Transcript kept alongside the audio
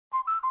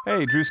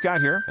Hey, Drew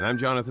Scott here, and I'm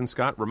Jonathan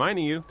Scott,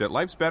 reminding you that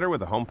life's better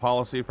with a home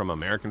policy from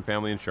American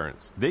Family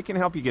Insurance. They can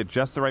help you get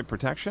just the right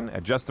protection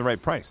at just the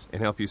right price and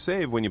help you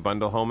save when you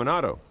bundle home and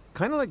auto.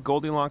 Kind of like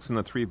Goldilocks and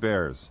the Three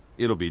Bears.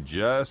 It'll be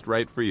just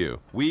right for you.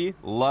 We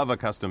love a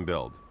custom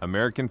build.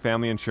 American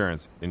Family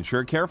Insurance.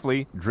 Insure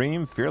carefully,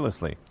 dream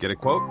fearlessly. Get a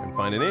quote and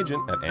find an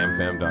agent at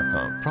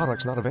amfam.com.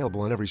 Products not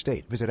available in every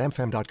state. Visit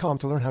amfam.com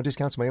to learn how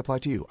discounts may apply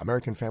to you.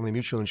 American Family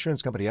Mutual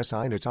Insurance Company, SI,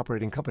 and its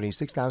operating company,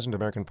 6000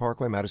 American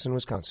Parkway, Madison,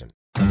 Wisconsin.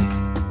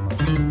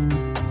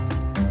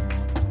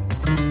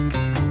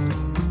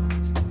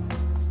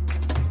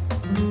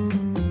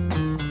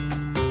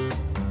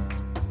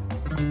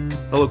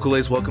 Hello,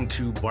 Kool-Aids. Welcome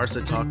to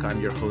Barca Talk.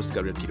 I'm your host,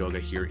 Gabriel Quiroga,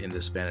 here in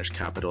the Spanish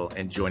capital.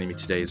 And joining me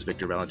today is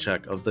Victor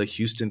Valenchek of the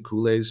Houston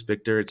Kool-Aids.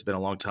 Victor, it's been a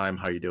long time.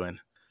 How are you doing?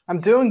 I'm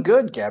doing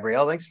good,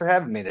 Gabrielle. Thanks for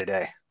having me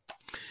today.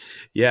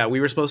 Yeah, we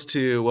were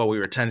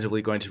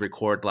tentatively going to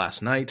record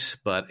last night,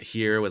 but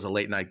here was a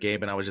late night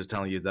game. And I was just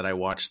telling you that I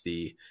watched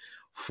the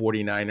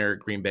 49er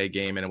Green Bay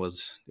game, and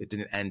it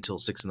didn't end till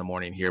 6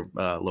 a.m. here,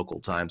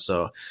 local time.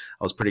 So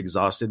I was pretty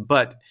exhausted,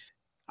 but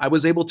I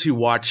was able to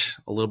watch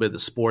a little bit of the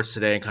sports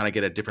today and kind of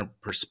get a different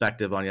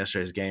perspective on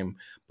yesterday's game.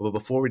 But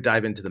before we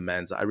dive into the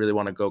men's, I really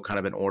want to go kind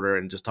of in order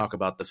and just talk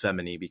about the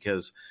feminine,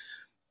 because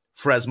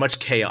for as much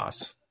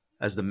chaos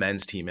as the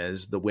men's team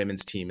is, the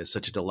women's team is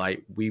such a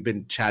delight. We've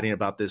been chatting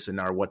about this in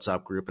our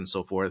WhatsApp group and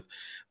so forth.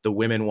 The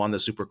women won the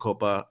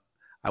Supercopa,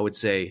 I would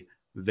say,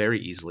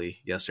 very easily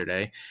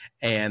yesterday,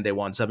 and they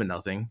won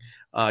 7-0.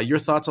 Your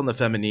thoughts on the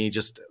feminine,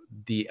 just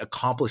the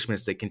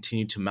accomplishments they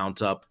continue to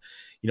mount up.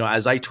 You know,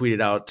 as I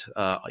tweeted out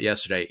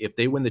yesterday, if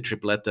they win the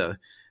tripleta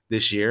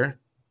this year,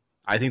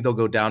 I think they'll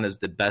go down as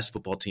the best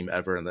football team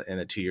ever in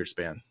a 2-year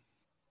span.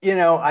 You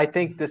know, I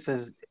think this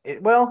is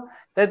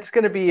that's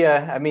going to be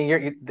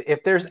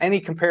if there's any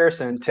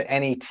comparison to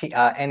any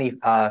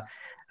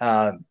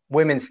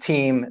women's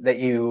team that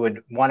you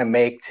would want to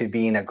make to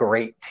being a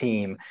great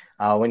team,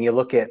 when you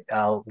look at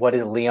what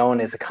Lyon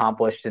has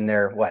accomplished in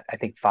their,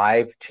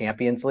 5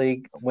 Champions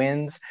League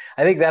wins,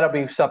 I think that'll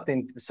be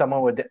something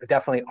someone would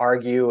definitely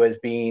argue as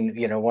being,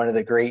 one of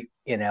the great,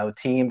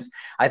 teams.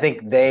 I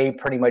think they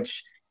pretty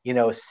much,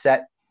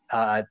 set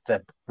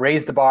the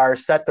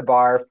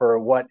bar for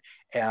what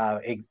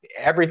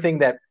everything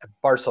that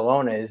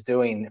Barcelona is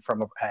doing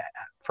from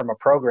a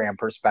program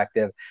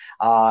perspective,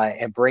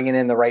 and bringing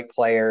in the right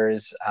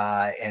players,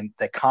 and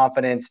the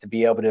confidence to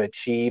be able to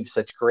achieve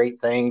such great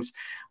things.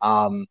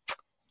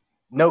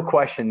 No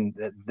question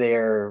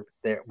that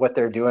what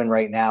they're doing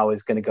right now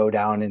is going to go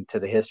down into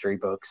the history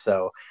books.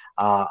 So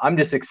I'm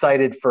just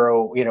excited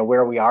for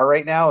where we are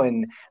right now.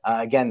 And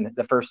again,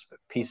 the first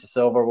piece of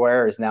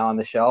silverware is now on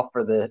the shelf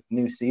for the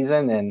new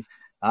season, and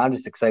I'm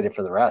just excited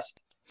for the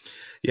rest.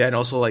 Yeah, and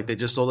also they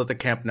just sold at the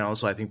Camp Nou,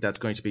 so I think that's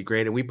going to be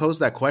great. And we posed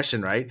that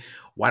question, right?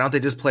 Why don't they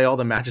just play all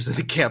the matches in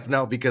the Camp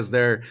Nou, because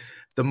they're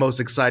the most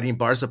exciting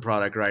Barca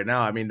product right now?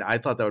 I mean, I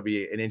thought that would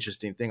be an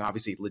interesting thing.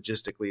 Obviously,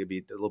 logistically, it'd be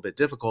a little bit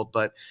difficult,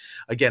 but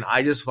again,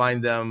 I just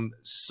find them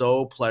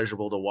so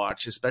pleasurable to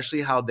watch,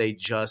 especially how they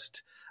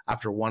just,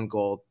 after one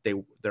goal,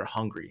 they're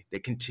hungry. They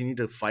continue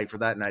to fight for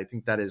that, and I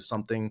think that is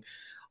something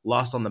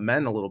lost on the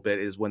men a little bit,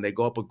 is when they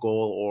go up a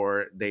goal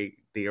or they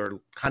are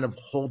kind of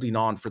holding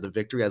on for the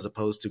victory as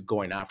opposed to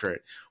going after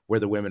it, where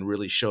the women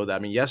really show that. I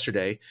mean,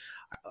 yesterday,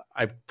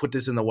 I put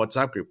this in the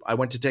WhatsApp group. I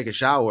went to take a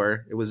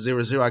shower. It was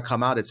 0-0. I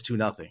come out, it's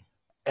 2-0.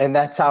 And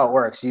that's how it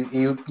works.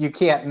 You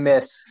can't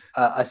miss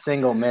a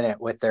single minute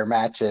with their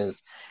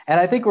matches. And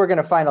I think we're going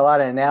to find a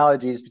lot of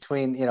analogies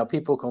between,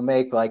 people can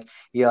make like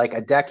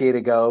a decade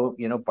ago,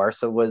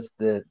 Barca was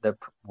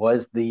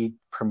the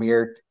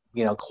premier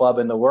club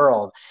in the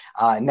world.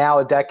 Now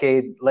a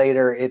decade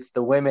later, it's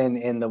the women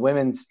in the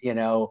women's,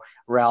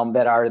 realm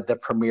that are the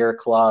premier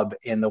club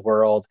in the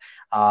world.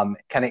 Kind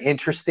of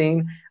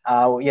interesting.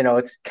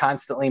 It's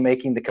constantly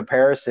making the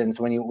comparisons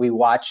when we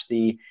watch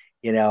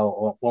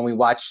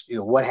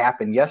what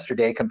happened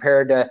yesterday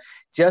compared to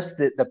just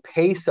the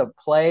pace of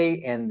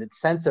play and the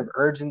sense of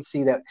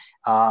urgency that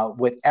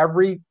with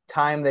every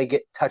time they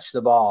touch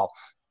the ball,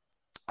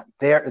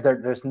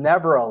 there's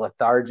never a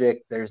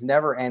lethargic, there's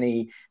never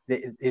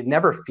it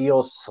never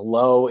feels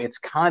slow. It's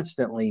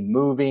constantly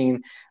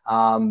moving.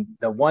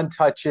 The one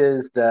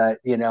touches,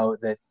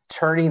 the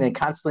turning and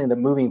constantly the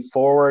moving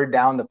forward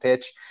down the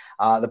pitch.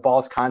 The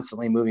ball's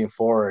constantly moving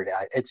forward.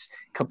 It's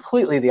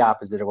completely the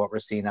opposite of what we're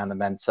seeing on the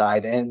men's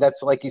side, and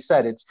that's like you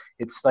said. It's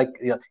like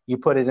you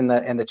put it in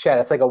the chat.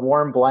 It's like a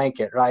warm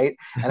blanket, right?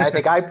 And I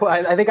think I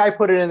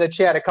put it in the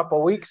chat a couple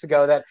of weeks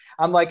ago that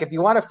I'm like, if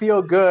you want to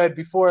feel good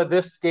before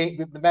this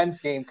game, the men's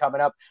game coming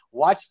up,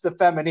 watch the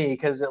feminine,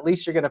 because at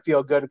least you're going to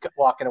feel good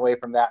walking away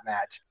from that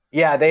match.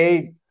 Yeah,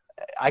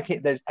 I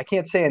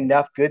can't say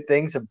enough good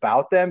things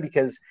about them,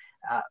 because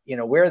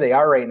where they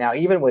are right now,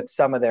 even with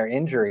some of their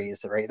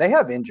injuries, right? They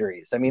have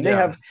injuries. I mean, they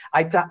have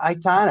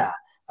Aitana,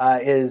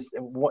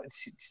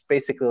 she's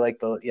basically like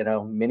the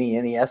mini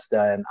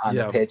Iniesta on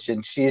the Yeah. pitch,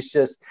 and she's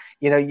just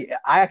I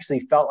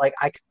actually felt like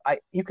I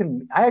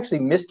actually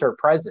missed her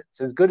presence.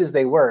 As good as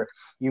they were,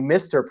 you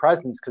missed her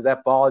presence because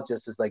that ball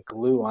just is like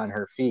glue on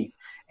her feet,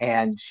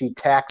 and she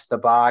taxed the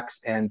box,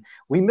 and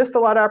we missed a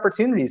lot of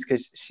opportunities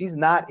because she's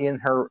not in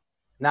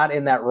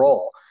that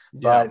role. Yeah.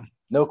 But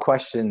no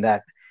question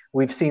that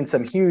we've seen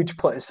some huge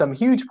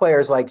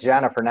players like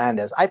Jana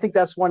Fernandez. I think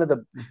that's one of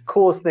the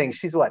coolest things.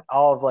 She's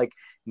all of like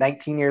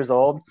 19 years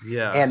old.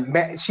 Yeah.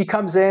 And she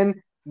comes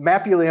in,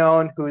 Mappy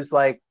Leone, who's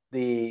like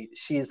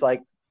she's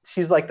like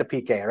the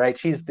PK, right?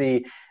 She's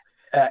the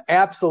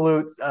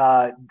absolute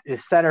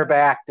center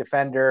back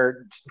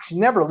defender. She's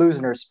never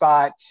losing her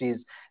spot.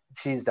 She's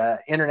the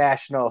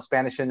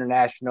Spanish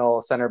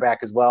international center back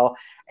as well.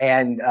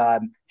 And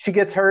she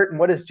gets hurt. And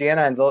what does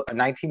Jana and a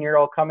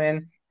 19-year-old come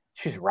in?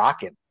 She's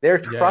rocking. They're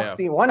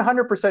trusting,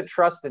 100%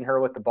 trust in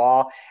her with the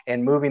ball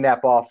and moving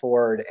that ball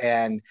forward.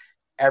 And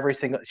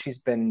she's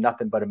been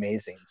nothing but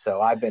amazing.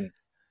 So I've been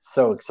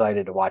so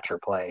excited to watch her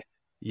play.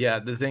 Yeah,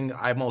 the thing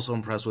I'm also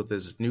impressed with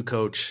is new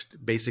coach.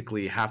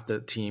 Basically, half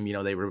the team,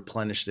 they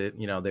replenished it.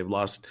 They've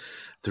lost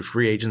through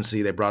free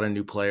agency. They brought in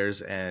new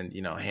players, and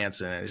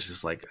Hansen. It's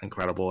just like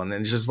incredible, and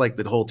then it's just like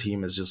the whole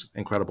team is just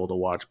incredible to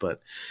watch. But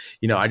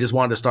I just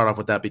wanted to start off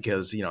with that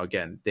because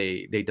again,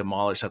 they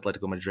demolished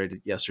Atletico Madrid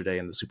yesterday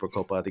in the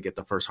Supercopa to get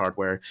the first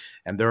hardware,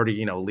 and they're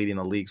already leading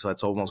the league, so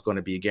that's almost going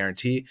to be a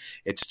guarantee.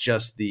 It's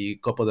just the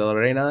Copa de la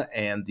Reina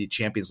and the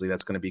Champions League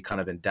that's going to be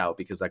kind of in doubt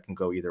because that can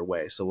go either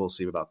way. So we'll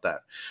see about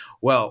that.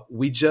 Well,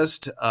 we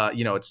just,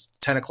 it's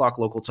 10 o'clock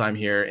local time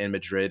here in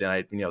Madrid.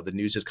 And the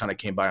news just kind of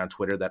came by on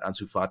Twitter that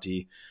Ansu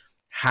Fati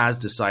has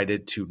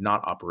decided to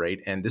not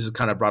operate. And this has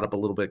kind of brought up a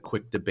little bit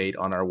quick debate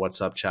on our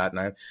WhatsApp chat. And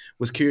I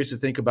was curious to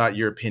think about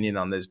your opinion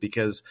on this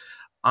because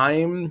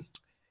I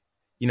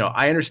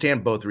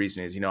understand both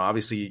reasons.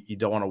 Obviously you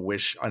don't want to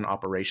wish an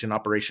operation.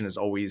 Operation is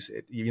always,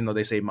 even though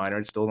they say minor,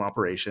 it's still an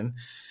operation.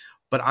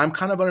 But I'm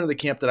kind of under the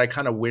camp that I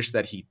kind of wish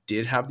that he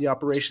did have the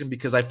operation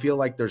because I feel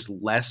like there's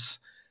less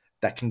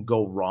that can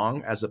go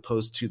wrong as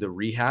opposed to the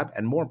rehab.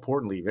 And more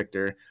importantly,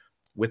 Victor,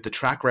 with the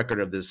track record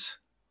of this,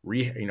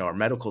 our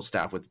medical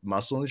staff with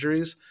muscle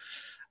injuries,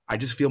 I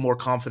just feel more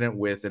confident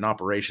with an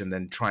operation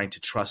than trying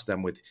to trust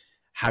them with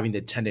having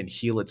the tendon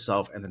heal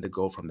itself and then to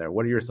go from there.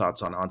 What are your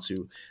thoughts on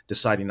Ansu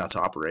deciding not to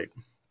operate?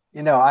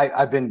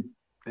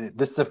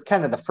 This is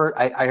kind of the first,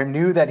 I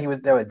knew that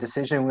a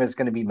decision was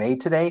going to be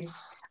made today.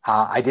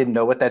 I didn't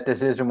know what that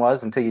decision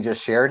was until you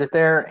just shared it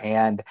there.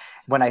 And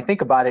when I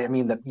think about it,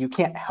 you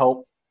can't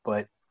help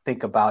but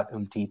think about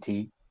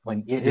Umtiti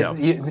when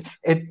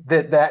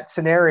that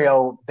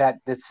scenario,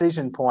 that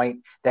decision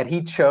point that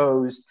he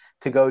chose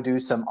to go do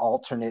some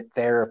alternate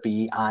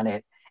therapy on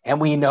it,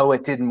 and we know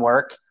it didn't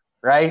work,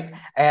 right?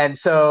 And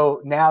so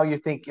now you're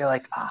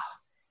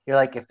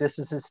like, if this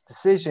is his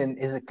decision,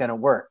 is it going to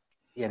work?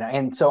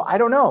 And so I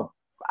don't know.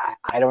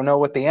 I don't know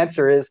what the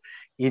answer is.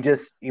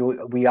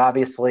 We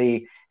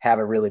obviously have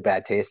a really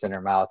bad taste in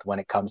our mouth when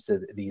it comes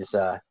to these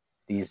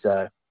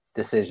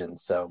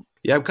decisions. So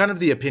yeah, I'm kind of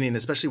the opinion,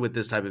 especially with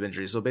this type of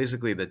injury. So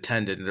basically the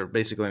tendon, they're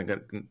basically going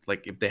to,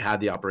 like if they had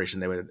the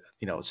operation, they would,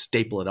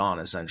 staple it on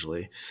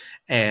essentially.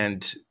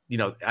 And,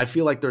 I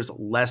feel like there's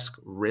less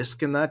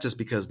risk in that just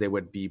because they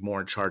would be more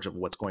in charge of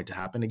what's going to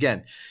happen.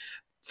 Again,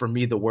 for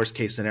me, the worst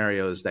case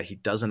scenario is that he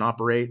doesn't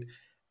operate.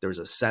 There's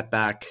a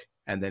setback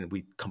and then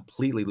we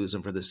completely lose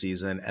him for the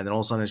season. And then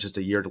all of a sudden it's just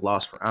a year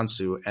loss for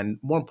Ansu. And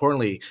more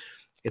importantly,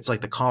 it's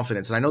like the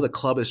confidence. And I know the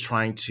club is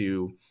trying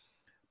to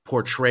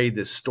portray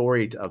this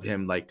story of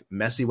him like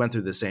Messi went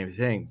through the same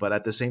thing, but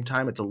at the same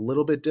time, it's a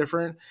little bit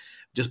different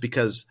just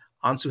because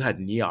Ansu had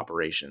knee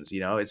operations.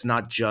 It's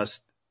not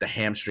just the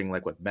hamstring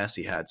like what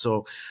Messi had.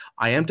 So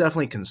I am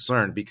definitely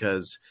concerned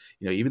because,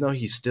 even though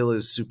he still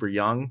is super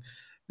young,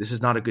 this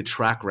is not a good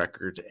track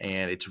record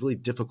and it's really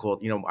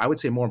difficult. I would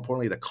say more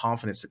importantly, the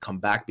confidence to come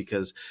back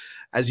because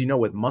as you know,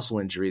 with muscle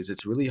injuries,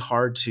 it's really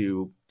hard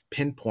to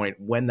pinpoint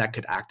when that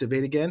could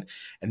activate again.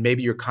 And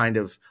maybe you're kind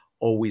of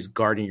always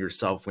guarding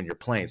yourself when you're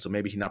playing. So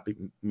maybe he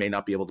may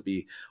not be able to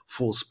be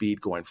full speed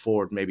going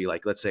forward. Maybe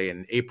like, let's say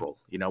in April,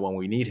 when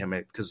we need him,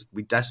 because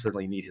we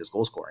desperately need his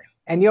goal scoring.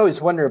 And you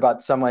always wonder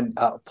about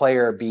a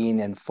player being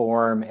in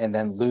form and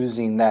then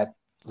losing that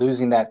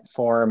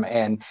form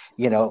and,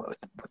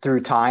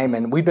 through time.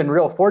 And we've been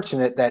real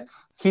fortunate that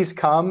he's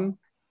gone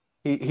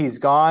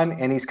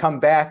and he's come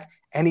back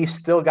and he's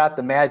still got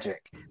the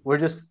magic.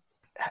 Does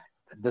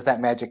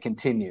that magic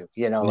continue,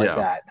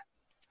 that?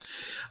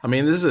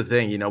 This is the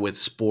thing, with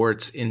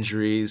sports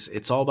injuries,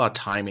 it's all about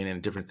timing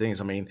and different things.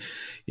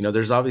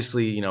 There's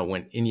obviously,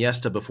 when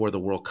Iniesta before the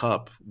World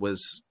Cup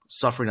was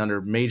suffering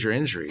under major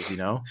injuries,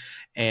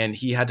 and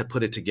he had to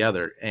put it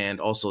together.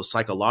 And also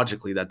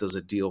psychologically, that does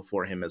a deal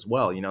for him as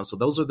well, So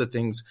those are the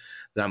things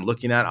that I'm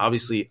looking at.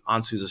 Obviously,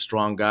 Ansu's a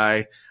strong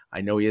guy. I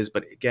know he is.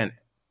 But again,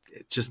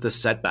 just the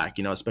setback,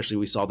 especially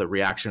we saw the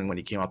reaction when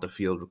he came out the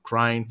field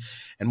crying.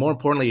 And more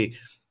importantly,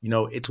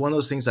 it's one of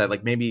those things that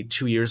like maybe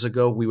 2 years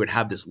ago we would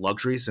have this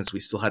luxury since we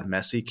still had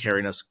Messi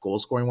carrying us goal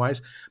scoring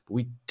wise, but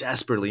we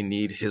desperately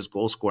need his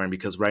goal scoring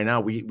because right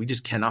now we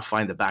just cannot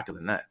find the back of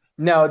the net.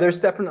 No, there's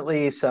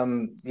definitely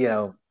some,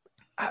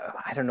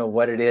 I don't know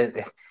what it is.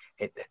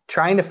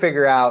 Trying to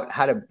figure out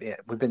how to,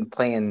 we've been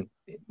playing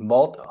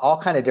all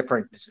kind of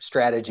different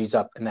strategies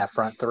up in that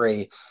front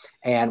three.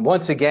 And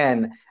once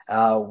again,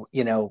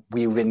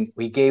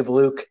 we gave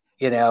Luke,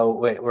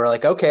 we're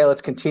like, okay,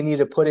 let's continue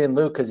to put in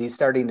Luke because he's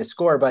starting to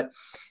score. But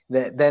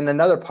then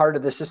another part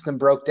of the system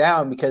broke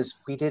down because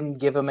we didn't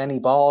give him any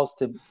balls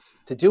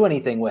to do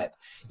anything with.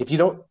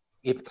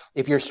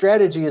 If your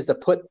strategy is to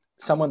put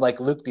someone like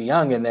Luke de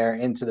Jong in there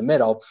into the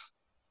middle,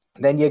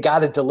 then you got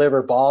to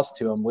deliver balls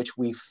to him, which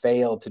we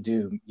failed to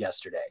do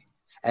yesterday.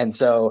 And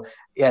so,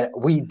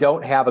 we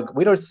don't have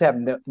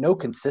no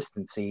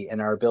consistency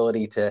in our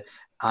ability to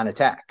on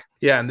attack.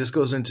 Yeah, and this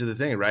goes into the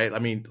thing, right? I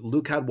mean,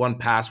 Luke had one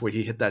pass where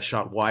he hit that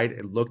shot wide.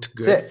 It looked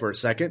good for a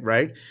second,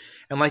 right?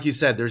 And like you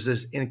said, there's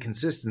this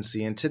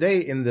inconsistency. And today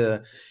in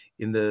the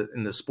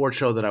sports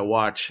show that I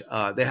watch,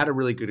 they had a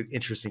really good,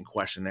 interesting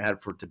question they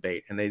had for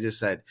debate, and they just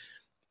said,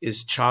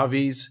 "Is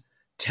Xavi's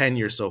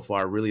tenure so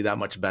far really that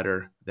much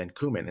better than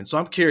Koeman?" And so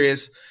I'm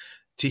curious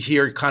to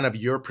hear kind of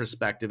your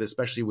perspective,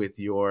 especially with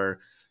your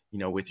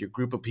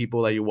group of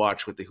people that you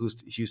watch with the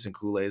Houston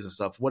Kool-Aids and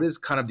stuff. What is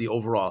kind of the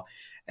overall?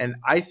 And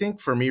I think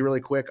for me, really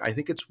quick, I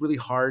think it's really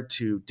hard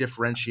to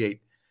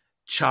differentiate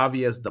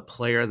Xavi as the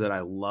player that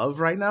I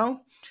love right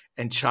now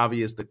and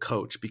Xavi as the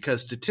coach,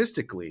 because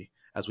statistically,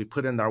 as we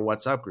put in our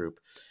WhatsApp group,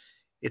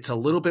 it's a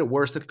little bit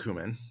worse than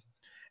Koeman.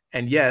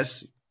 And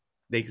yes,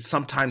 they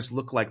sometimes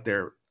look like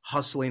they're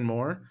hustling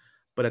more,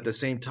 but at the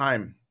same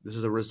time, this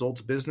is a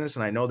results business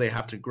and I know they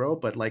have to grow,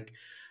 but like,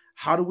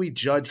 how do we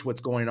judge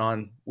what's going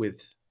on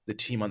with the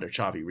team under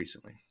Xavi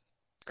recently?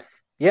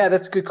 Yeah,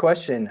 that's a good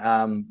question.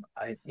 I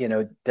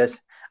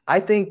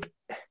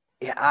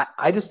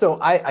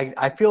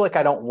feel like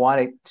I don't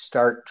want to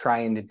start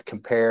trying to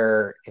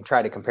compare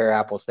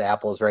apples to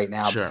apples right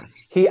now. Sure.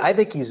 I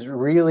think he's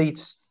really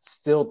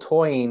still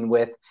toying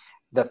with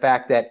the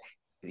fact that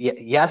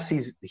yes,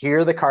 here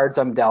are the cards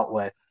I'm dealt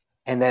with.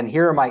 And then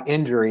here are my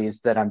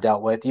injuries that I'm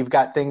dealt with. You've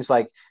got things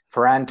like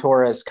Ferran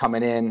Torres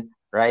coming in,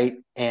 right?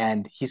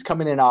 And he's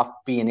coming in off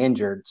being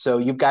injured. So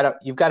you've got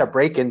a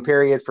break-in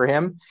period for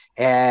him,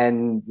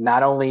 and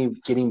not only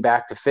getting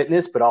back to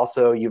fitness, but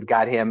also you've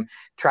got him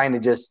trying to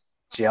just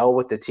gel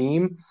with the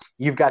team.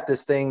 You've got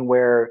this thing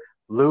where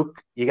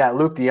you got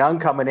Luke de Jong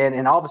coming in,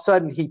 and all of a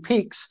sudden he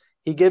peaks.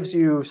 He gives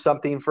you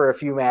something for a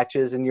few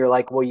matches, and you're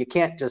like, well, you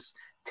can't just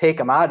take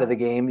him out of the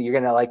game. You're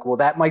going to like, well,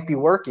 that might be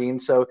working.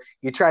 So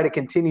you try to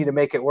continue to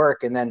make it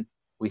work. And then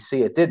we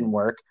see it didn't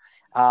work.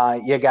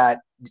 You got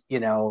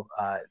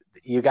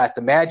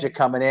the Magic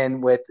coming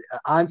in with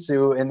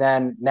Ansu, and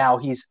then now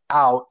he's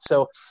out.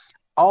 So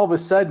all of a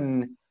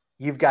sudden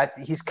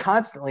he's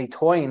constantly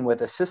toying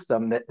with a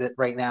system that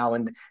right now,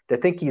 and to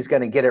think he's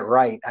going to get it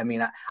right. I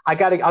mean,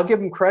 I'll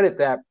give him credit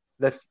that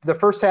the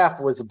first half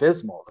was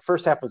abysmal. The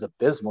first half was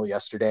abysmal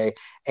yesterday,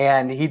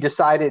 and he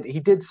decided he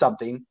did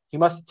something. He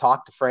must have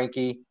talked to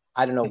Frankie.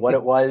 I don't know what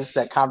it was,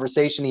 that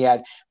conversation he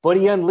had, but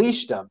he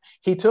unleashed him.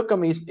 He took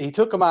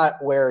him out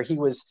where he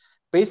was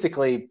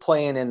basically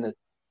playing on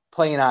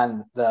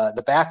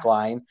the back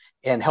line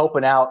and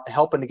helping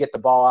to get the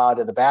ball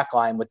out of the back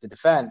line with the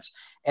defense.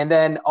 And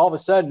then all of a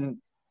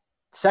sudden,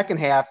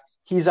 second half,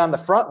 he's on the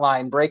front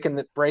line breaking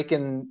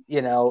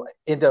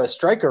into a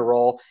striker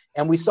role.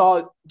 And we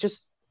saw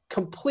just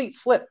complete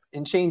flip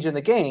and change in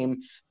the game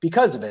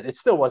because of it. It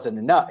still wasn't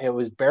enough. It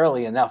was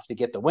barely enough to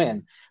get the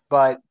win.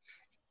 But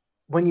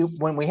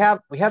when we have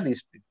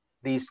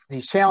these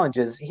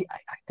challenges, I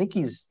think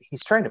he's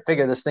trying to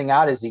figure this thing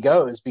out as he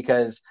goes,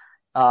 because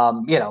he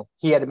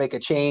had to make a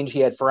change. He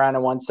had Ferran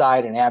on one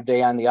side and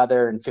Abde on the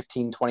other, and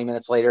 15-20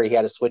 minutes later he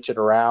had to switch it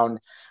around.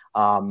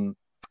 I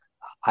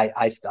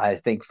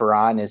think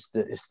Ferran is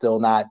still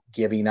not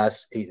giving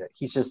us.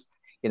 He's just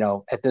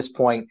at this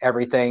point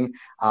everything.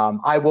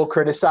 I will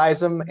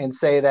criticize him and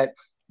say that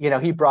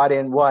he brought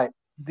in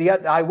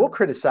I will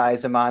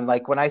criticize him on,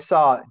 like, when I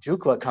saw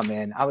Jukla come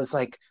in, I was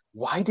like,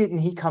 why didn't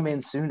he come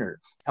in sooner?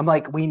 I'm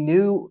like, he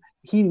knew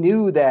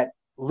that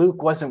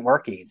Luke wasn't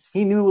working.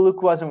 He knew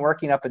Luke wasn't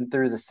working up and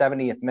through the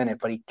 70th minute,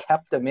 but he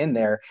kept him in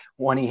there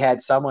when he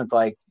had someone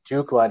like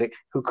Jukla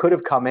who could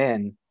have come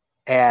in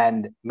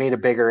and made a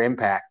bigger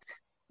impact.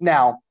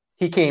 Now,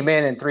 he came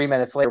in and 3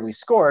 minutes later we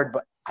scored,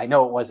 but I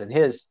know it wasn't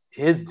his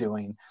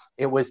doing.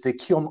 It was the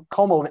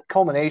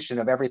culmination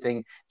of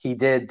everything he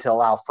did to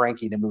allow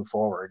Frankie to move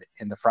forward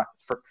in the front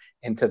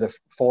into the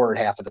forward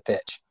half of the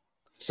pitch.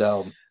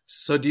 So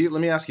let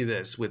me ask you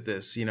this with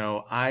this,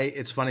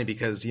 it's funny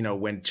because,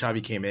 when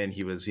Xavi came in,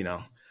 he was,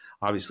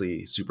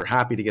 obviously super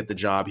happy to get the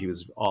job. He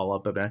was all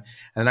up about it.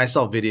 And I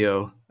saw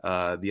video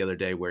the other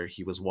day where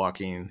he was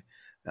walking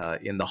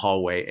in the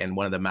hallway and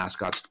one of the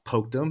mascots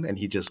poked him and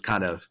he just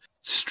kind of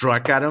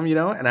struck at him,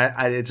 and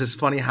it's just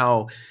funny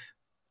how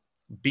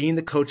being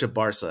the coach of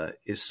Barca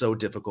is so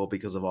difficult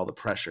because of all the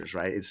pressures,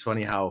 right? It's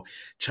funny how,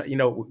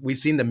 we've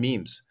seen the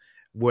memes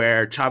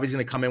where Xavi's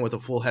going to come in with a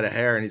full head of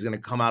hair and he's going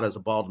to come out as a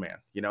bald man,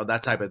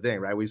 that type of thing,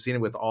 right? We've seen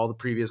it with all the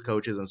previous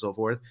coaches and so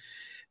forth.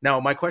 Now,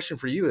 my question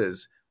for you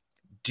is,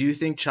 do you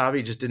think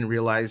Xavi just didn't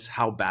realize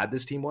how bad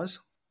this team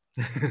was?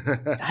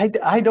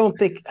 I don't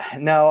think,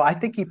 no, I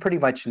think he pretty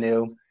much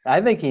knew.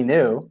 I think he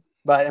knew,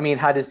 but I mean,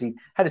 how does he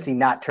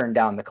not turn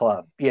down the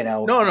club?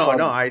 No,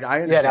 I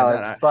understand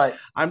that. But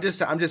I'm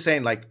just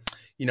saying, like,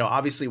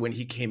 obviously when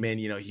he came in,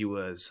 he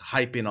was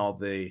hyping all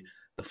the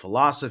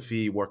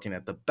philosophy, working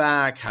at the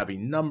back,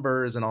 having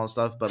numbers and all this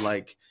stuff. But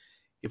like,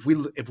 if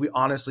we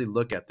honestly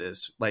look at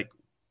this, like,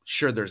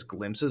 sure, there's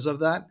glimpses of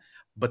that,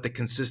 but the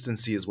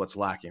consistency is what's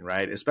lacking,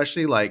 right?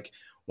 Especially like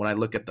when I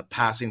look at the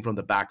passing from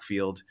the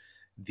backfield,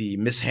 the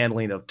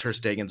mishandling of Ter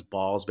Stegen's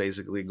balls,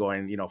 basically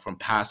going, from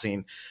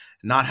passing,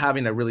 not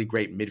having a really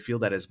great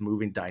midfield that is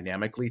moving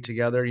dynamically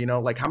together.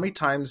 Like how many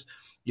times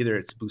either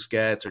it's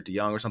Busquets or De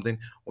Jong or something,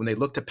 when they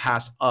look to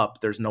pass up,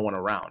 there's no one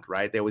around,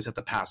 right? They always have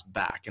to pass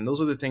back. And those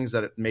are the things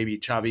that maybe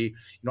Xavi,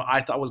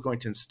 I thought was going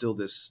to instill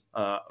this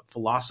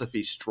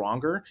philosophy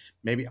stronger.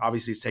 Maybe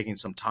obviously it's taking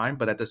some time,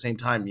 but at the same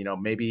time,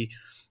 maybe,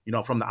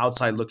 from the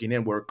outside looking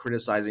in, we're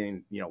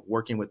criticizing,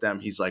 working with them.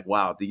 He's like,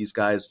 wow, these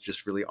guys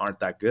just really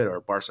aren't that good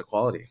or Barca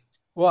quality.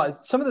 Well,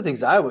 some of the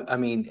things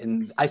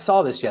and I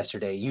saw this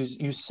yesterday.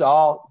 You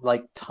saw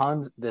like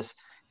tons this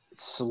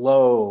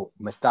slow,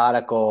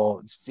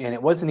 methodical, and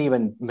it wasn't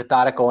even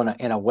methodical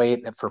in a way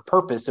that for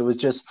purpose. It was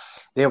just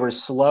they were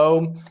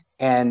slow,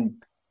 and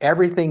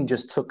everything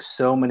just took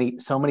so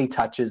many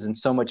touches and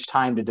so much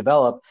time to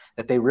develop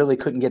that they really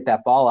couldn't get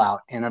that ball out.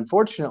 And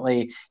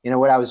unfortunately,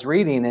 what I was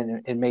reading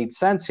and it made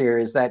sense here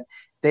is that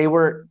there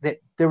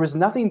was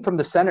nothing from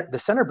the center. The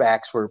center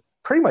backs were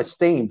pretty much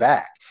staying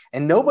back,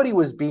 and nobody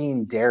was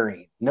being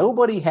daring.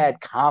 Nobody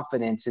had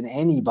confidence in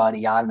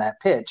anybody on that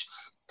pitch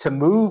to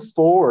move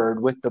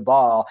forward with the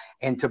ball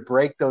and to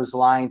break those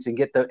lines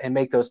and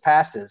make those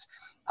passes.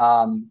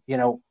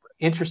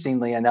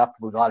 Interestingly enough,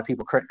 a lot of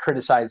people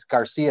criticize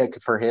Garcia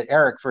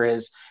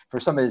for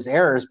some of his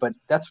errors, but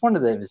that's one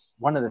of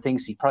the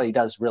things he probably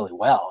does really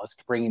well is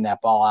bringing that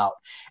ball out.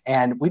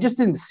 And we just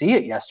didn't see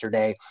it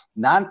yesterday.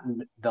 Not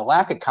the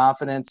lack of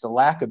confidence, the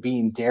lack of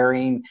being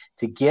daring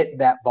to get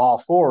that ball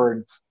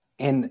forward.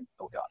 In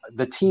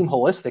the team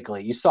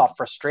holistically, you saw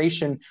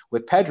frustration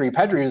with Pedri.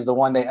 Pedri was the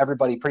one that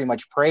everybody pretty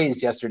much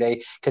praised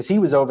yesterday because he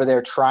was over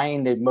there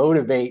trying to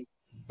motivate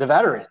the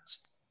veterans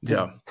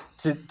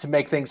to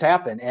make things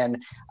happen.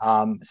 And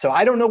so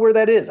I don't know where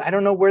that is. I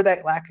don't know where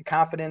that lack of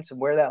confidence and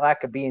where that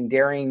lack of being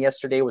daring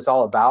yesterday was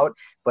all about,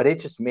 but it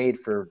just made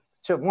for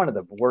one of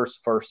the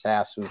worst first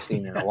halves we've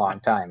seen in a long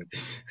time.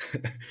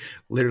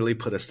 Literally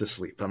put us to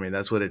sleep. I mean,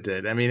 that's what it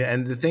did. I mean,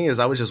 and the thing is,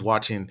 I was just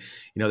watching,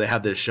 they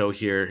have this show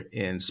here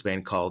in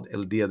Spain called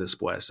El Día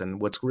Después.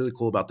 And what's really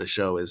cool about the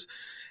show is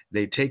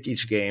they take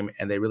each game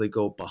and they really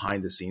go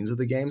behind the scenes of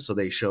the game. So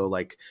they show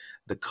like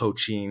the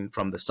coaching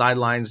from the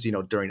sidelines,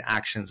 during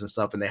actions and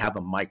stuff, and they have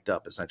them mic'd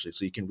up essentially.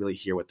 So you can really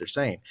hear what they're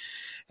saying.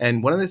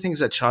 And one of the things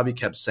that Xavi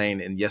kept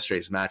saying in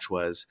yesterday's match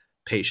was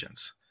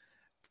patience.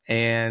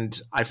 And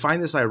I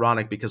find this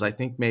ironic because I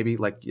think maybe,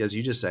 like, as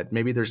you just said,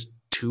 maybe there's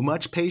too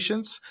much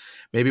patience.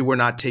 Maybe we're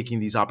not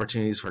taking these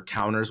opportunities for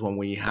counters when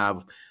we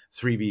have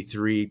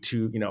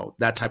 3v3,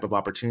 that type of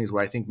opportunities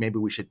where I think maybe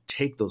we should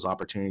take those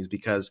opportunities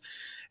because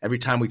every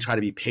time we try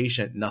to be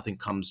patient, nothing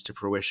comes to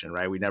fruition,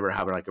 right? We never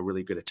have like a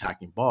really good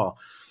attacking ball.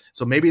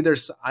 So maybe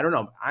I don't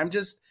know.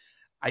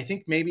 I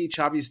think maybe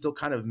Xavi's still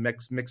kind of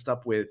mixed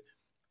up with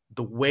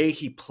the way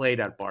he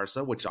played at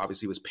Barca, which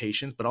obviously was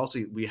patience, but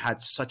also we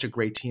had such a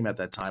great team at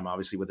that time,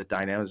 obviously with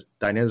the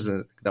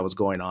dynamism that was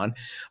going on.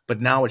 But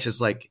now it's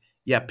just like,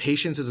 yeah,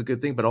 patience is a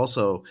good thing, but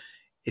also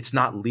it's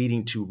not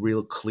leading to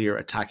real clear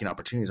attacking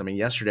opportunities. I mean,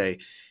 yesterday,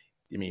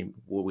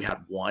 we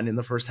had one in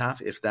the first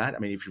half, if that. I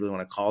mean, if you really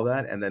want to call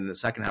that. And then in the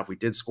second half, we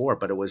did score,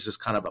 but it was just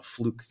kind of a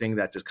fluke thing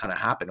that just kind of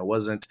happened. It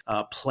wasn't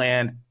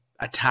planned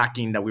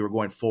attacking that we were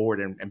going forward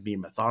and being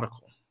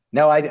methodical.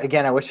 No,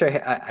 I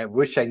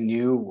wish I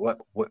knew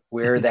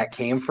where that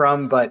came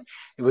from, but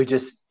it was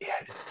just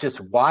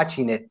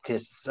watching it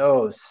just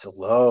so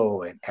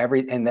slow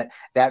and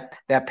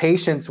that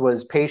patience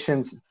was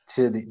patience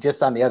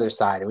just on the other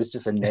side. It was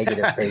just a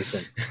negative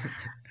patience.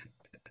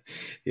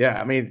 Yeah,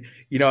 I mean,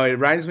 it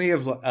reminds me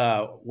of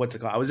what's it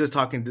called? I was just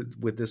talking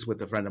with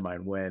a friend of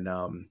mine when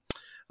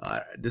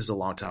this is a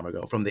long time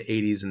ago, from the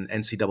 80s in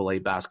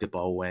NCAA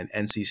basketball when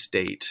NC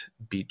State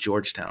beat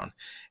Georgetown.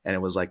 And it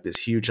was like this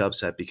huge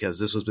upset because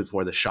this was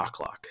before the shot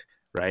clock,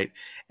 right?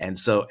 And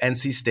so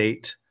NC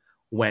State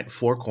went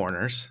four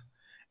corners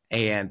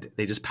and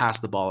they just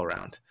passed the ball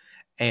around.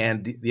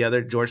 And the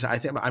other Georgetown, I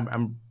think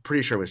I'm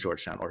pretty sure it was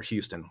Georgetown or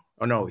Houston.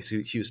 Oh no, it's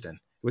Houston.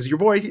 It was your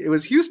boy. It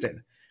was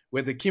Houston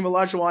with Akeem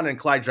Olajuwon and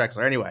Clyde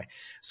Drexler. Anyway,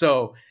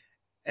 so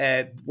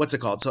what's it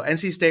called? So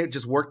NC State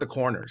just worked the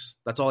corners.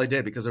 That's all they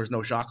did because there was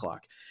no shot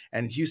clock.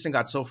 And Houston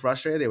got so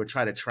frustrated they would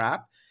try to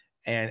trap,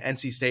 and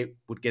NC State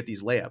would get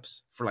these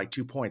layups for like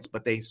 2 points,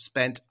 but they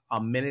spent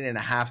a minute and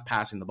a half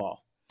passing the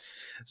ball.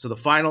 So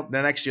the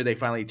next year they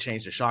finally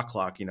changed the shot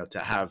clock, to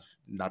have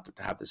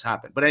this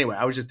happen. But anyway,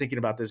 I was just thinking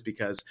about this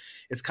because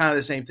it's kind of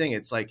the same thing.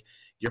 It's like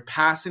you're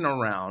passing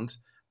around,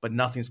 but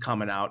nothing's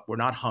coming out. We're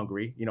not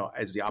hungry,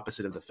 as the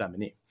opposite of the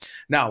feminine.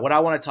 Now, what I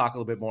want to talk a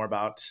little bit more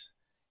about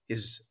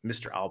is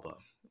Mr. Alba,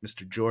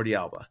 Mr. Jordi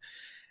Alba.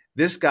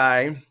 This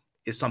guy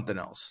is something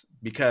else,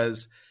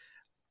 because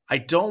I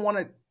don't want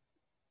to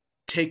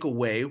take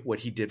away what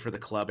he did for the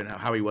club and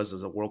how he was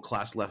as a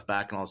world-class left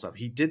back and all that stuff.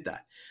 He did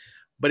that.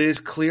 But it is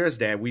clear as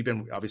day. We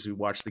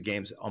watch the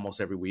games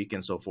almost every week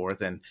and so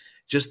forth, and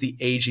just the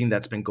aging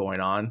that's been going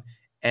on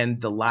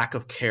and the lack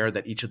of care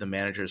that each of the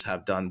managers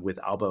have done with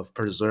Alba, of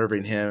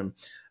preserving him,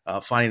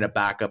 finding a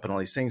backup and all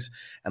these things.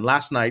 And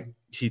last night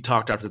he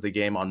talked after the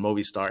game on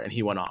Movistar, and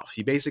he went off.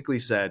 He basically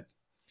said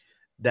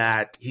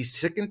that he's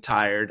sick and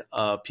tired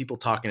of people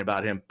talking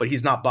about him, but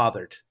he's not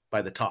bothered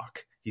by the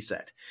talk, he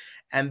said.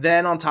 And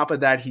then on top of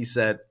that, he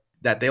said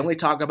that they only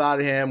talk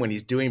about him when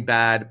he's doing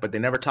bad, but they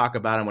never talk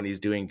about him when he's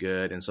doing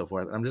good and so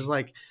forth. And I'm just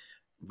like,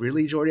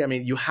 really, Jordi? I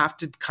mean, you have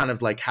to kind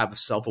of like have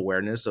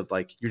self-awareness of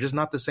like, you're just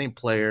not the same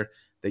player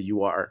that you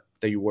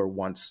were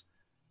once.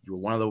 You were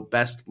one of the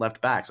best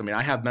left backs. I mean,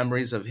 I have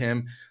memories of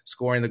him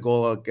scoring the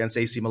goal against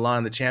AC Milan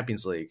in the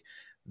Champions League,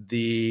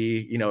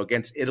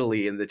 against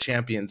Italy in the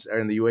Champions or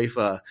in the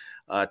UEFA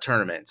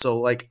tournament. So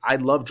like, I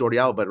love Jordi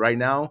Alba, but right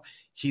now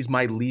he's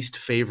my least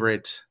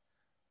favorite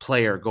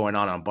player going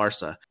on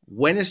Barca.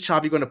 When is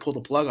Xavi going to pull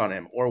the plug on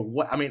him, or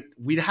what? I mean,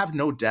 we have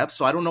no depth,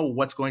 so I don't know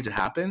what's going to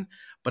happen.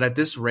 But at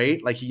this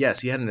rate, like, yes,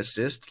 he had an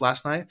assist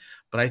last night,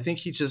 but I think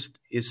he just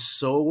is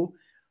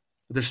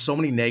there's so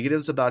many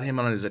negatives about him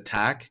on his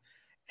attack,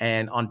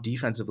 and on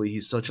defensively,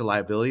 he's such a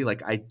liability.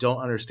 Like, I don't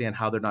understand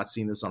how they're not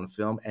seeing this on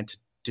film and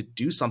to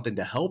do something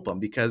to help him,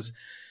 because,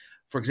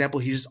 for example,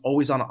 he's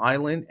always on an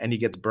island and he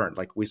gets burned.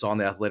 Like we saw in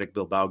the Athletic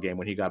Bilbao game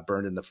when he got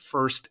burned in the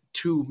first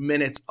 2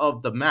 minutes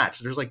of the match.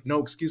 There's like no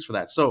excuse for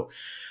that. So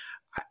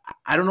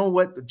I don't know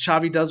what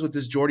Xavi does with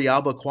this Jordi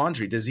Alba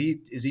quandary. Is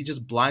he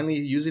just blindly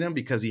using him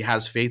because he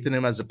has faith in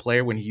him as a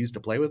player when he used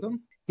to play with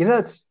him?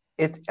 I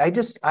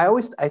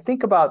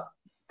think about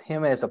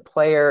him as a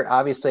player,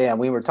 obviously, and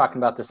we were talking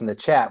about this in the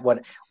chat,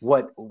 what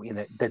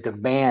the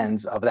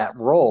demands of that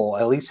role,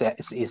 at least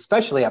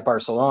especially at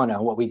Barcelona,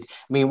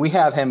 we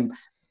have him,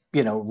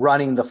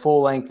 running the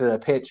full length of the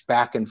pitch,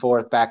 back and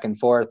forth,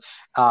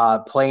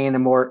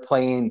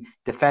 playing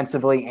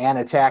defensively and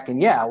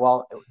attacking. Yeah,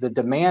 well, the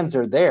demands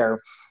are there.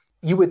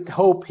 You would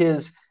hope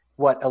his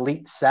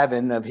elite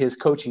 7 of his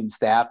coaching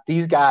staff,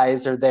 these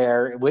guys are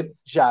there with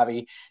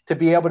Xavi to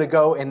be able to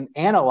go and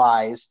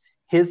analyze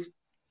his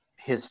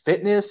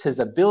fitness, his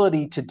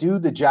ability to do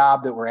the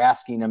job that we're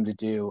asking him to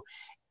do,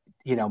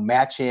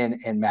 match in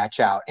and match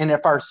out. And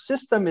if our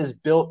system is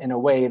built in a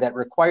way that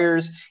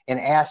requires and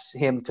asks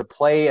him to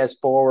play as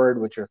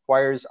forward, which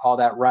requires all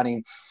that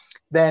running,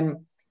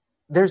 then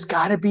there's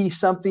got to be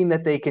something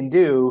that they can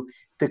do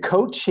to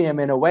coach him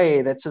in a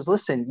way that says,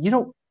 listen, you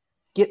don't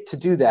get to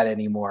do that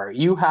anymore.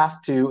 You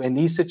have to, in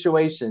these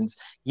situations,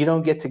 you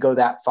don't get to go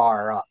that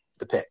far up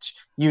the pitch.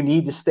 You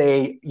need to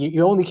stay,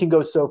 you only can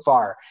go so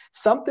far.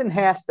 Something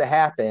has to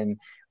happen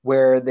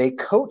where they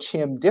coach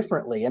him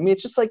differently. I mean,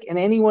 it's just like in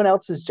anyone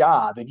else's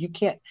job. If you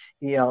can't,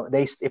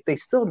 if they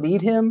still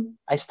need him,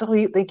 I still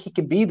think he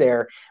can be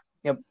there.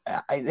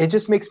 It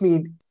just makes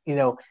me,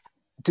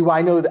 do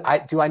I know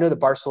the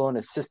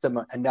Barcelona system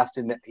enough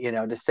to,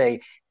 to say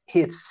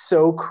it's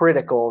so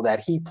critical that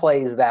he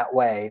plays that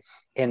way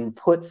and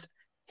puts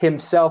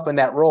himself in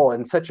that role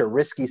in such a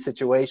risky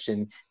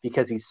situation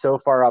because he's so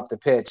far up the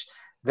pitch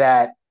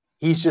that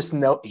he's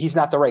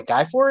not the right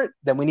guy for it,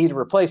 then we need to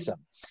replace him.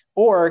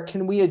 Or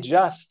can we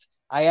adjust?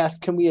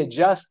 Can we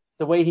adjust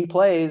the way he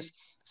plays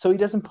so he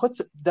doesn't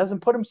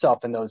put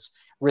himself in those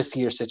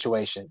riskier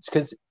situations?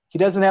 Because he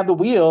doesn't have the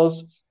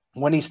wheels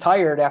when he's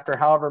tired after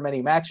however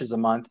many matches a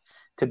month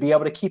to be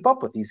able to keep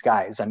up with these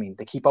guys. I mean,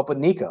 to keep up with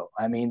Nico.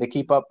 I mean, to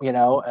keep up,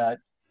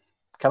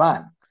 come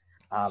on.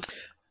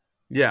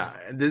 Yeah,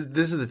 this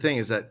is the thing,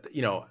 is that,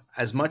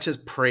 as much as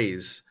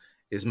praise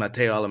is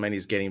Mateo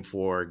Alemany's getting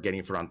for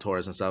Ferran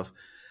Torres and stuff,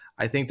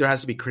 I think there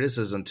has to be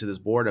criticism to this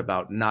board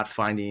about not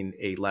finding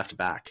a left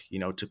back,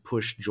 to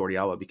push Jordi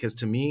Alba, because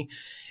to me,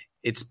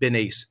 it's been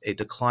a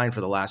decline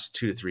for the last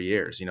 2 to 3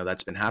 years.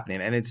 That's been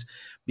happening. And it's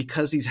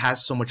because he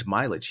has so much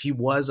mileage. He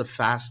was a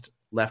fast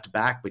left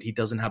back, but he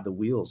doesn't have the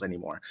wheels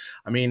anymore.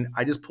 I mean,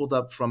 I just pulled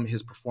up from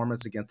his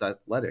performance against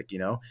Athletic,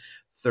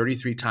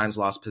 33 times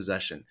lost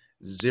possession,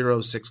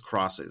 0-6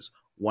 crosses,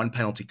 1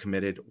 penalty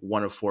committed,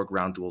 1 of 4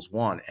 ground duels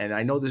won. And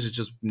I know this is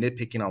just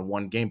nitpicking on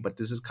one game, but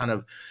this is kind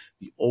of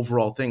the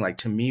overall thing. Like,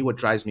 to me, what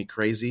drives me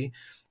crazy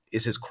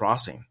is his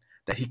crossing,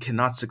 that he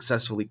cannot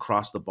successfully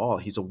cross the ball.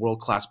 He's a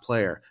world-class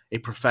player, a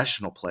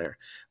professional player.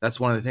 That's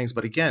one of the things.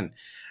 But again,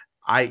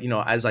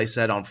 as I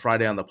said on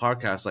Friday on the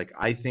podcast, like,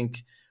 I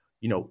think,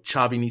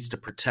 Xavi needs to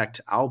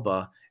protect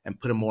Alba and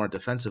put him more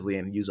defensively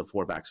and use a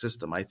 4-back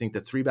system. I think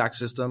the 3-back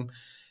system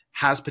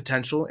has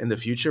potential in the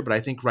future, but I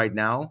think right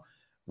now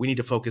we need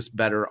to focus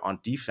better on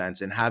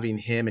defense and having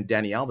him and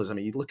Dani Alves. I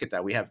mean, you look at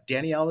that. We have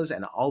Dani Alves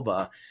and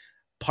Alba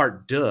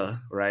part deux,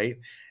 right?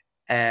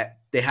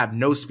 They have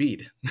no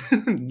speed,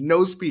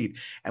 no speed,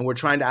 and we're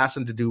trying to ask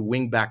them to do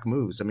wing back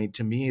moves. I mean,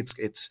 to me,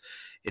 it's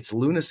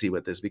lunacy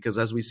with this, because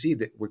as we see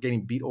that we're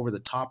getting beat over the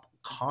top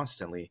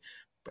constantly.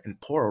 And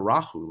poor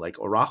Araujo, like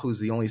Araujo's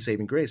the only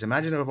saving grace.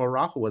 Imagine if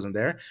Araujo wasn't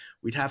there,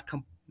 we'd have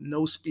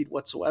no speed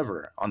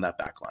whatsoever on that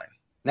back line.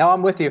 No,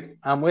 I'm with you.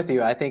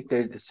 I think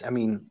there's, I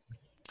mean,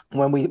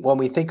 when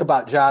we think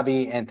about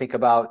Javi and think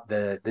about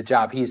the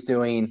job he's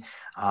doing,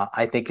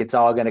 I think it's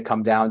all going to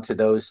come down to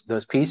those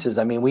pieces.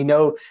 I mean, we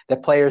know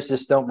that players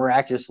just don't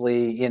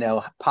miraculously,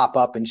 pop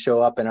up and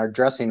show up in our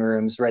dressing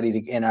rooms ready to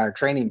in our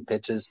training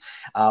pitches.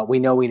 We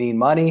know we need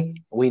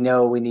money. We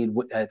know we need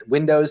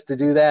windows to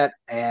do that,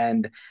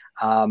 and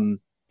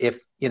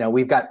if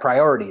we've got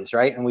priorities,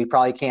 right, and we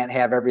probably can't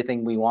have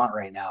everything we want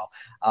right now.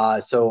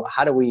 So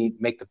how do we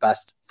make the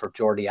best for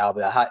Jordi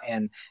Alba,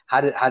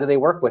 how do they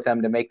work with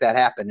them to make that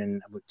happen?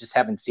 And we just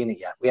haven't seen it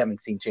yet. We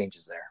haven't seen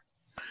changes there.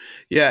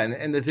 Yeah,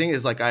 and the thing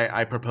is, like,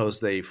 I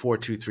proposed a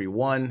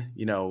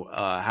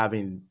 4-2-3-1.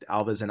 Having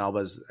Alves and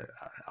Alba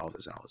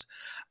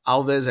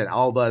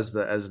as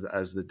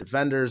the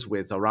defenders,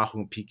 with Araujo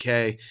and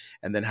Piqué,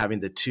 and then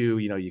having the two.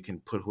 You can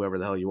put whoever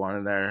the hell you want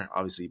in there.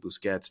 Obviously,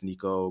 Busquets,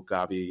 Nico,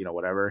 Gavi,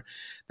 whatever.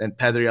 Then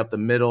Pedri up the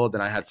middle.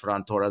 Then I had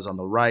Ferran Torres on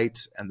the right,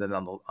 and then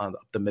on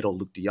the middle,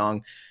 Luke De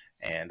Jong.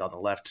 And on the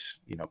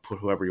left, put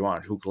whoever you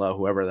want, Hukla,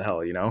 whoever the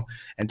hell,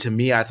 And to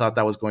me, I thought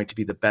that was going to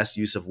be the best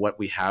use of what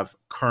we have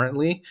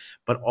currently,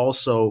 but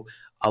also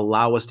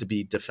allow us to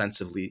be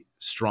defensively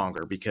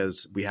stronger,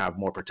 because we have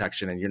more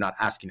protection, and you're not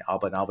asking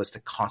Alba and Alves to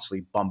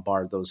constantly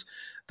bombard those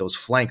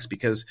flanks,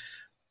 because,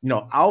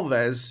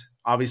 Alves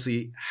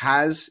obviously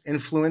has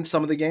influenced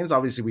some of the games.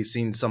 Obviously, we've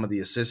seen some of the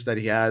assists that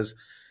he has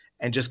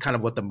and just kind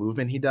of what the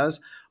movement he does.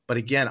 But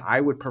again,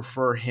 I would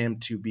prefer him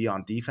to be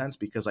on defense,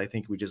 because I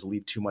think we just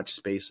leave too much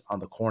space on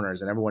the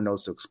corners, and everyone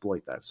knows to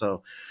exploit that.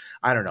 So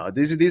I don't know.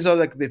 These are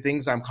like the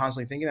things I'm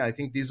constantly thinking. I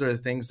think these are the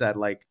things that,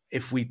 like,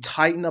 if we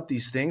tighten up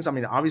these things, I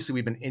mean, obviously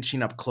we've been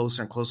inching up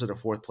closer and closer to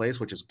fourth place,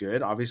 which is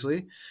good,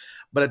 obviously.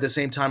 But at the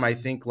same time, I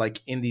think,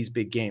 like, in these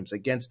big games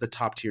against the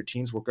top tier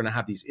teams, we're going to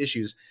have these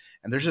issues,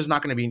 and there's just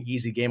not going to be an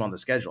easy game on the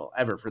schedule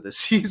ever for this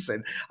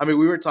season. I mean,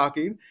 we were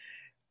talking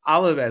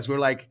Alaves. We're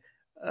like,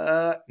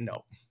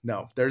 no,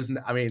 there's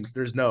no. I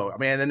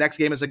mean, the next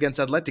game is against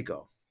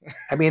Atletico.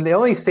 I mean, the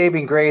only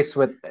saving grace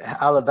with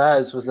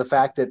Alaves was the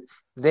fact that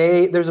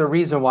there's a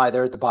reason why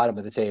they're at the bottom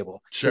of the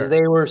table. Sure.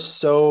 They were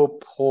so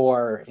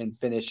poor in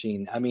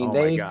finishing. I mean,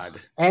 my God.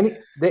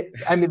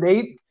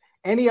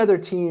 Any other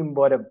team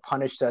would have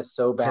punished us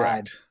so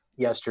bad Correct.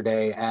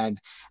 yesterday. And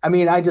I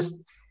mean,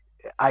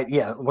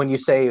 when you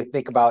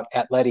think about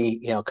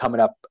Atleti, coming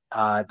up,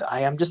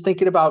 I am just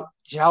thinking about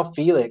João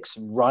Felix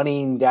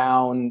running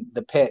down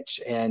the pitch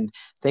and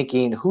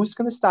thinking, who's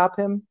going to stop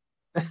him?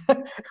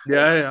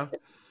 Yeah.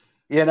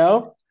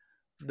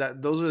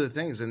 Those are the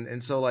things.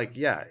 And so, like,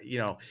 yeah,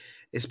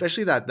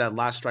 especially that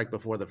last strike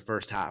before the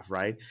first half,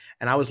 right?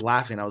 And I was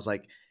laughing. I was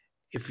like,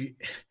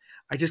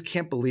 I just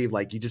can't believe,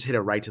 like, you just hit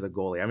it right to the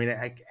goalie. I mean,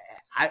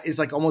 it's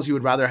like almost you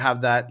would rather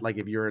have that, like,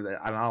 if you're an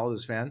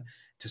Alaves fan,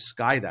 to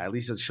sky that. At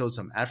least it showed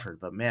some effort.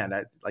 But man,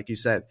 that, like you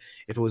said,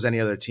 if it was any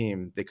other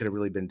team, they could have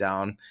really been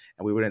down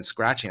and we wouldn't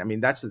scratching. I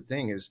mean, that's the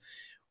thing, is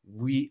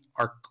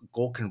our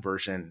goal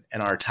conversion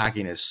and our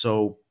attacking is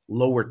so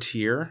lower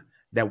tier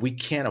that we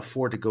can't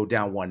afford to go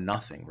down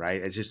 1-0,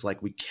 right? It's just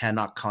like we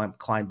cannot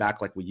climb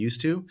back like we used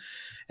to.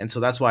 And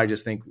so that's why I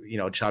just think,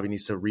 Xavi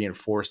needs to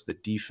reinforce the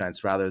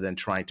defense rather than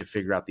trying to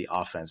figure out the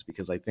offense,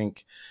 because I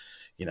think,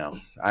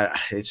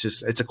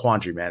 it's a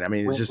quandary, man. I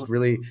mean, it's just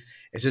really,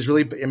 I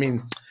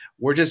mean,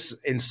 we're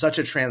just in such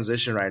a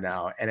transition right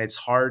now, and it's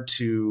hard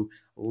to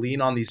lean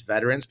on these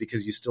veterans,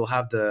 because you still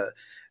have the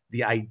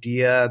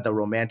idea, the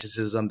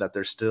romanticism that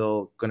they're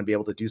still going to be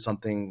able to do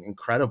something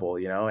incredible,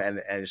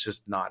 and it's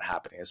just not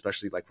happening,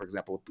 especially, like, for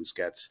example, with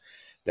Busquets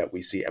that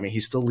we see. I mean,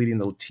 he's still leading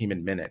the team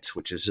in minutes,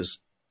 which is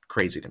just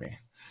crazy to me.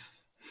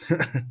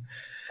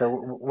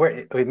 So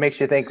it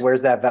makes you think,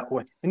 where's that?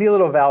 We need a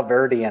little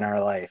Valverde in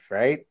our life,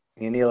 right?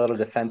 You need a little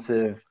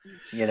defensive,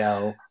 we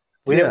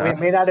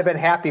may not have been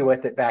happy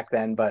with it back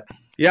then, but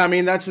yeah, I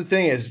mean, that's the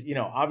thing is,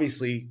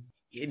 obviously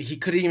he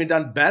could have even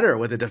done better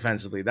with it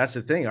defensively. That's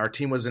the thing. Our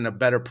team was in a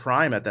better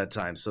prime at that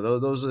time. So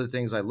those are the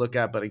things I look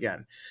at. But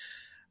again,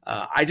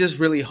 I just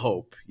really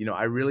hope,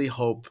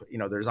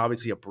 there's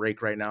obviously a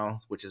break right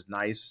now, which is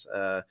nice.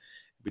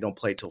 We don't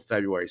play till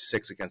February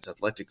 6th against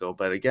Atletico.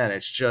 But again,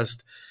 it's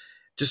just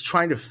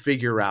trying to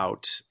figure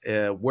out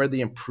where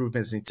the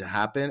improvements need to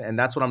happen. And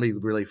that's what I'm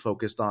really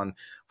focused on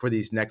for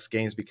these next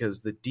games,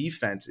 because the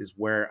defense is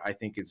where I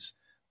think it's,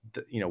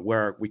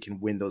 where we can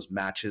win those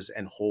matches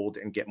and hold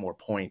and get more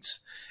points.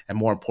 And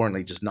more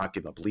importantly, just not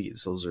give up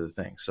leads. Those are the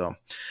things. So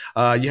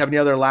you have any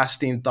other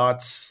lasting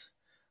thoughts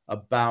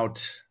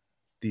about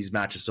these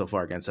matches so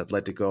far against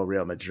Atletico,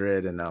 Real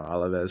Madrid, and now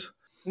Alaves?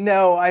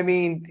 No, I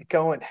mean,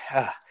 falling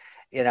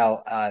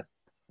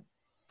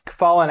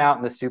out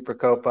in the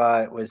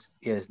Supercopa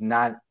is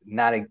not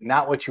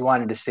what you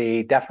wanted to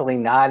see. Definitely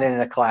not in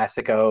a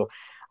Clasico.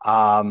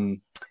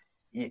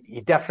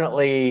 you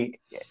definitely,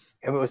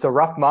 it was a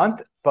rough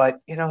month, but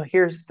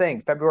here's the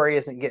thing. February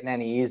isn't getting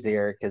any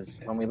easier because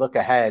when we look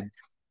ahead,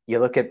 you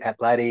look at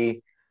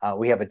Atleti,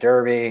 we have a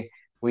derby,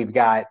 we've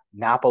got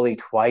Napoli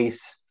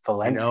twice,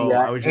 Valencia. I know,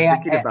 I was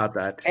just thinking about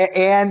that.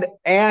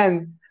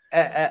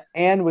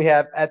 And we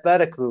have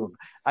Athletic Club.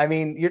 I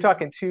mean, you're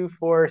talking 2,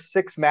 4,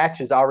 6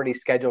 matches already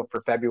scheduled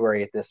for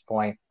February at this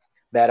point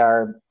that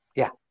are,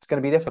 it's going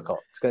to be difficult.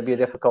 It's going to be a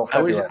difficult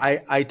February.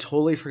 I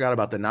totally forgot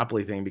about the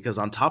Napoli thing because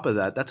on top of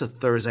that, that's a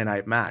Thursday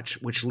night match,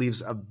 which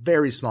leaves a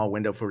very small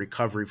window for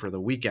recovery for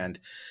the weekend.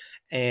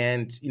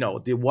 And,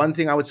 the one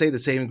thing I would say, the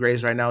saving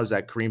grace right now is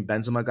that Karim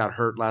Benzema got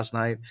hurt last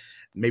night.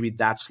 Maybe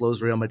that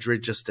slows Real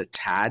Madrid just a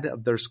tad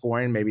of their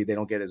scoring. Maybe they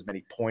don't get as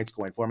many points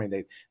going forward. I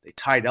mean, they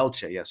tied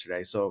Elche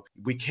yesterday. So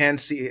we can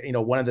see,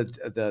 one of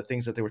the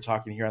things that they were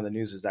talking here on the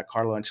news is that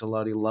Carlo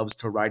Ancelotti loves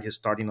to ride his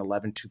starting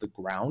 11 to the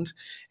ground.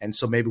 And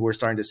so maybe we're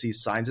starting to see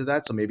signs of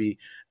that. So maybe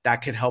that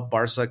could help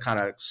Barca kind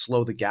of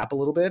slow the gap a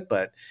little bit,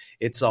 but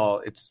it's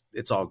all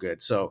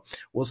good. So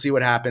we'll see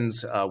what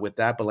happens with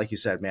that. But like you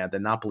said, man, the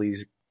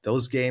Napoli's,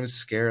 those games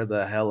scare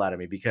the hell out of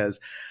me because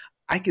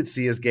I could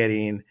see us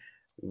getting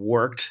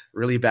worked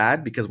really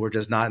bad because we're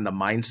just not in the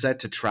mindset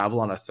to travel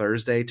on a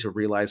Thursday to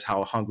realize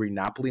how hungry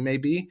Napoli may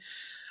be.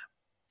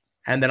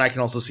 And then I can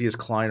also see us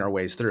clawing our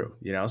ways through,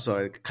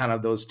 so kind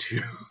of those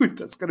two,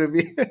 that's going to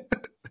be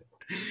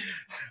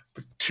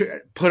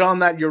put on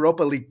that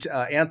Europa League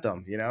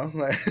anthem,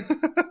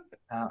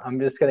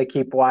 I'm just going to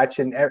keep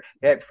watching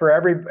for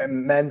every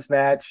men's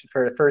match,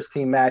 for the first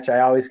team match. I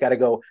always got to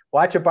go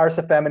watch a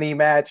Barca Femini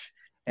match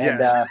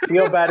and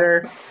feel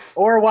better,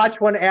 or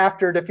watch one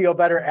after to feel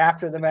better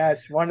after the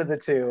match. One of the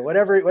two,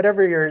 whatever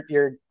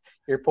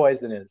your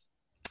poison is.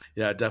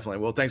 Yeah, definitely.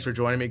 Well, thanks for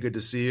joining me. Good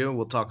to see you.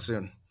 We'll talk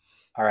soon.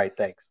 All right.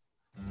 Thanks.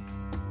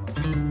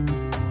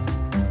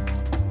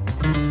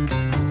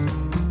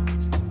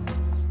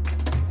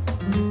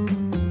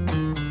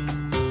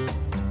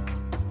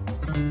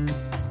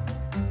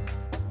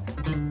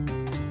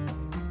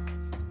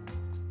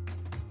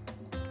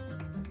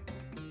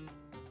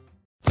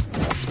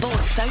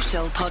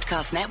 Social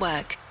Podcast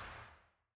Network.